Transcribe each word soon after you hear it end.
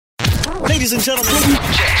Ladies and gentlemen,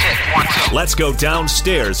 let's go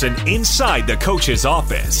downstairs and inside the coach's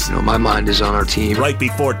office. My mind is on our team. Right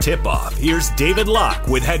before tip-off, here's David Locke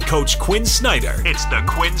with head coach Quinn Snyder. It's the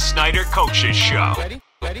Quinn Snyder Coaches Show.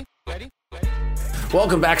 Ready?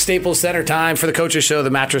 Welcome back, Staples Center. Time for the Coaches Show, the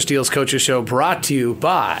Mattress Deals Coaches Show, brought to you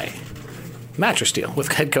by Mattress Deal with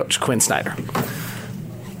head coach Quinn Snyder.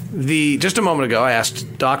 Just a moment ago, I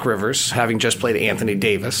asked Doc Rivers, having just played Anthony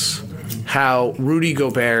Davis, how Rudy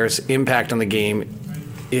Gobert's impact on the game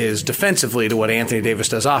is defensively to what Anthony Davis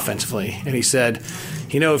does offensively. And he said,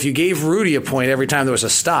 if you gave Rudy a point every time there was a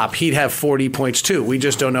stop, he'd have 40 points too. We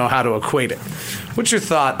just don't know how to equate it. What's your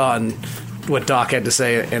thought on what Doc had to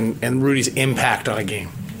say and Rudy's impact on a game?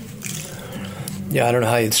 Yeah, I don't know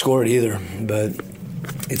how you'd score it either, but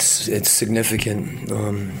it's significant.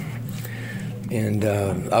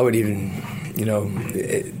 I would even,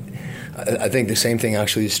 I think the same thing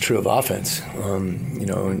actually is true of offense.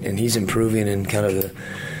 And he's improving in kind of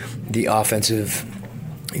the offensive,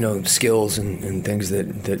 skills and things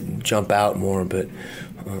that jump out more. But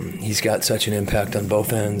he's got such an impact on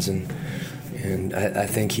both ends, and I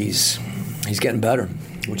think he's getting better,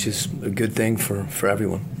 which is a good thing for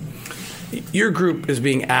everyone. Your group is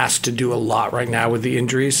being asked to do a lot right now with the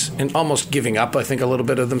injuries and almost giving up, I think, a little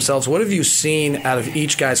bit of themselves. What have you seen out of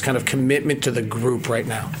each guy's kind of commitment to the group right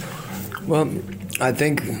now? Well, I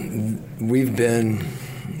think we've been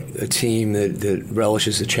a team that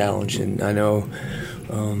relishes the challenge, and I know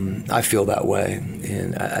I feel that way.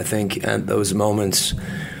 And I think at those moments,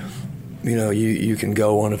 you can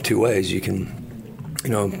go one of two ways. You can,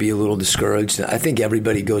 be a little discouraged. I think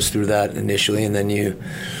everybody goes through that initially, and then you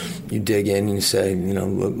dig in and you say,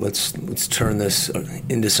 let's turn this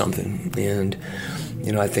into something. And,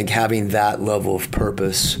 I think having that level of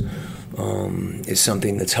purpose is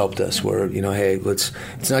something that's helped us where, hey,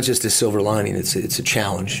 it's not just a silver lining, it's a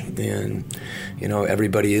challenge. And,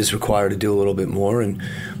 everybody is required to do a little bit more, and,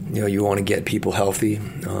 you want to get people healthy.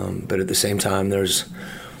 But at the same time, there's,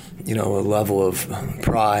 a level of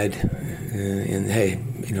pride in hey,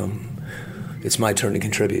 it's my turn to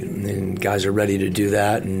contribute. And guys are ready to do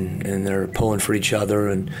that, and they're pulling for each other.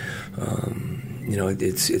 And,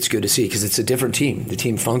 it's good to see because it's a different team. The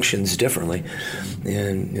team functions differently.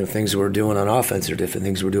 And, things we're doing on offense are different.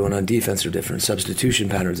 Things we're doing on defense are different. Substitution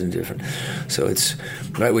patterns are different. So it's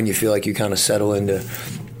right when you feel like you kind of settle into,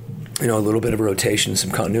 a little bit of a rotation,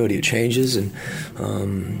 some continuity, it changes.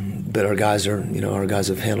 But our guys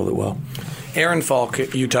have handled it well. Aaron Falk at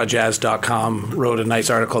UtahJazz.com wrote a nice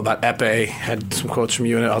article about Epé, had some quotes from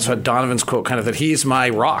you, and it also had Donovan's quote kind of that he's my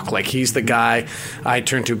rock, like he's the guy I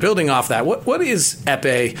turn to. Building off that, what is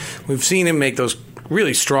Epé? We've seen him make those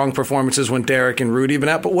really strong performances when Derek and Rudy have been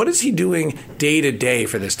out, but what is he doing day to day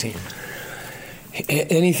for this team?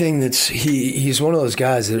 Anything he's one of those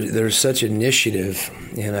guys that there's such initiative,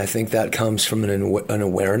 and I think that comes from an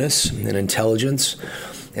awareness, an intelligence,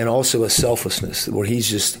 and also a selflessness where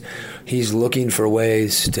he's looking for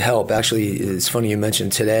ways to help. Actually, it's funny you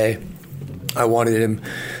mentioned today, I wanted him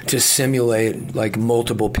to simulate like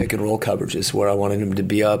multiple pick and roll coverages where I wanted him to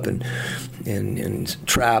be up and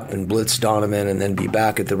trap and blitz Donovan and then be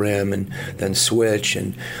back at the rim and then switch,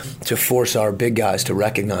 and to force our big guys to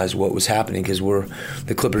recognize what was happening because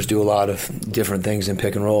the Clippers do a lot of different things in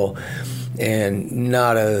pick and roll,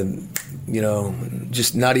 and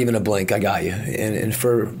just not even a blink, I got you. And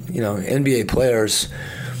for, NBA players,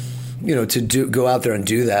 to go out there and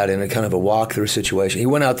do that in a kind of a walkthrough situation. He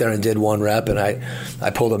went out there and did one rep, and I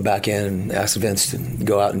pulled him back in and asked Vince to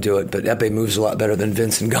go out and do it. But Epé moves a lot better than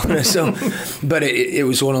Vince and Gunnar. So, but it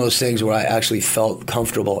was one of those things where I actually felt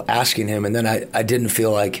comfortable asking him, and then I didn't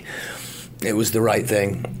feel like it was the right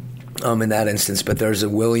thing in that instance. But there's a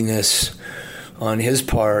willingness on his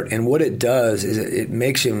part, and what it does is it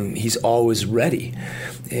makes him, he's always ready,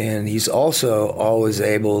 and he's also always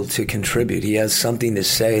able to contribute. He has something to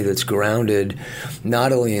say that's grounded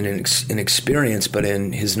not only in an experience but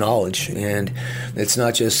in his knowledge, and it's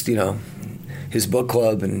not just his book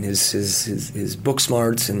club and his book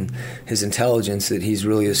smarts and his intelligence, that he's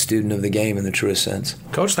really a student of the game in the truest sense.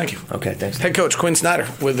 Coach, thank you. Okay, thanks. Head coach Quinn Snyder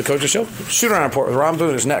with the Coaches Show. Shoot Around Report with Ron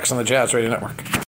Boone is next on the Jazz Radio Network.